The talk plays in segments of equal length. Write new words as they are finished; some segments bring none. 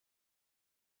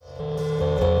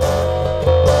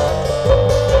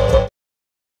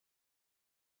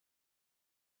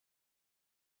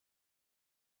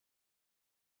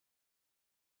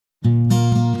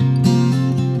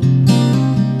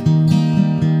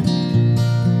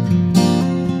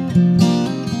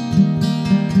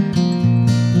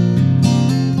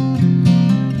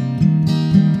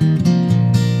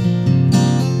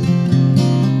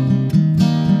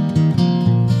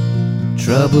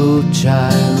troubled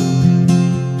child,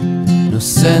 no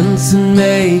sense in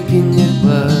making it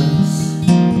worse.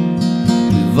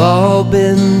 We've all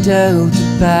been dealt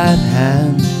a bad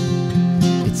hand,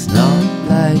 it's not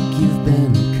like you've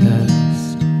been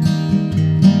cursed.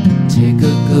 Take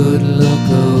a good look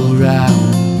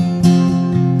around,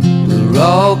 we're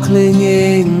all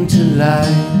clinging to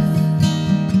life,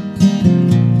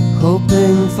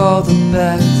 hoping for the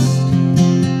best,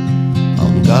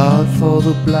 on guard for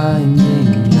the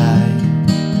blinding light.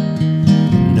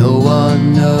 No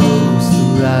one knows the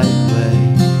right way,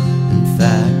 in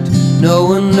fact, no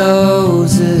one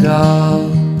knows it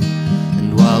all.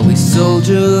 And while we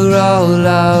soldier all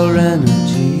our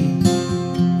energy,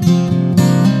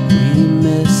 we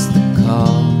miss the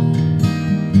call.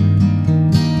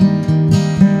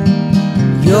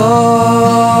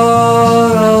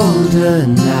 You're older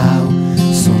now,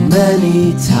 so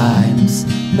many times,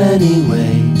 many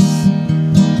ways.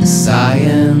 The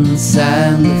science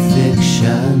and the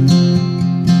fiction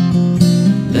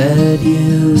led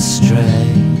you astray.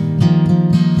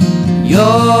 You're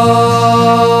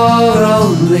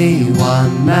only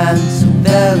one man, so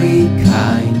very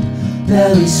kind,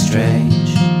 very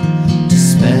strange, to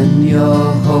spend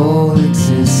your whole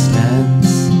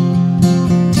existence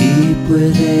deep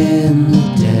within the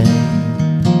day.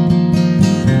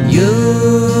 You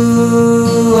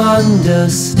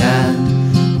understand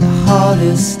the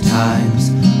hardest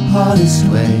times, hardest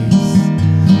ways,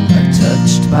 are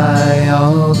touched by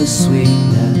all the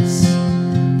sweetness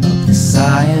of the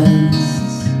science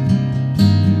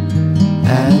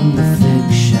and the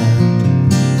fiction.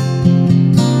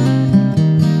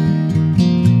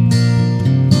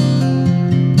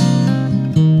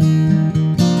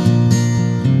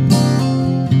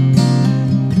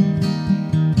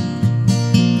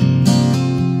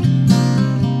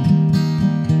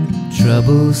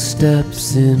 Trouble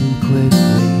steps in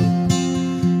quickly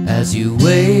as you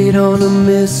wait on a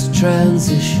missed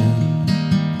transition.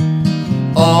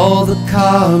 All the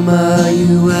karma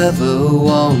you ever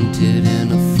wanted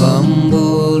in a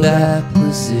fumbled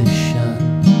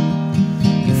acquisition.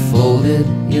 You folded,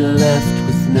 you're left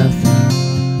with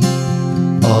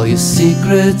nothing. All your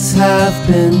secrets have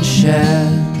been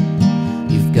shared.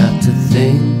 You've got to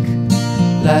think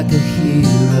like a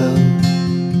hero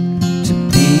to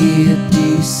be a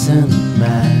decent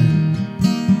man.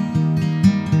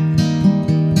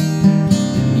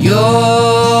 You're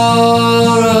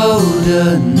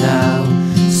older now,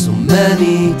 so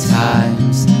many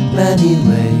times, many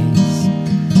ways.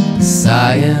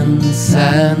 Science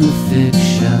and the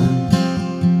fiction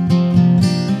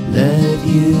led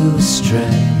you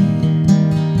astray.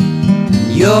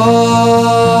 You're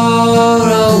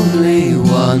only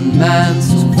one man,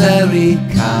 so very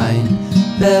kind,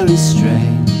 very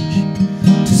strange,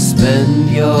 to spend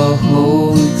your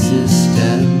whole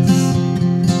existence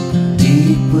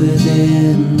deep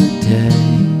within the day.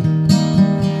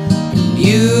 And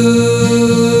you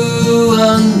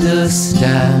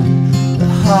understand the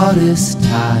hardest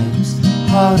times,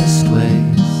 hardest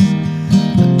ways,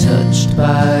 are touched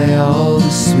by all the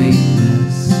sweet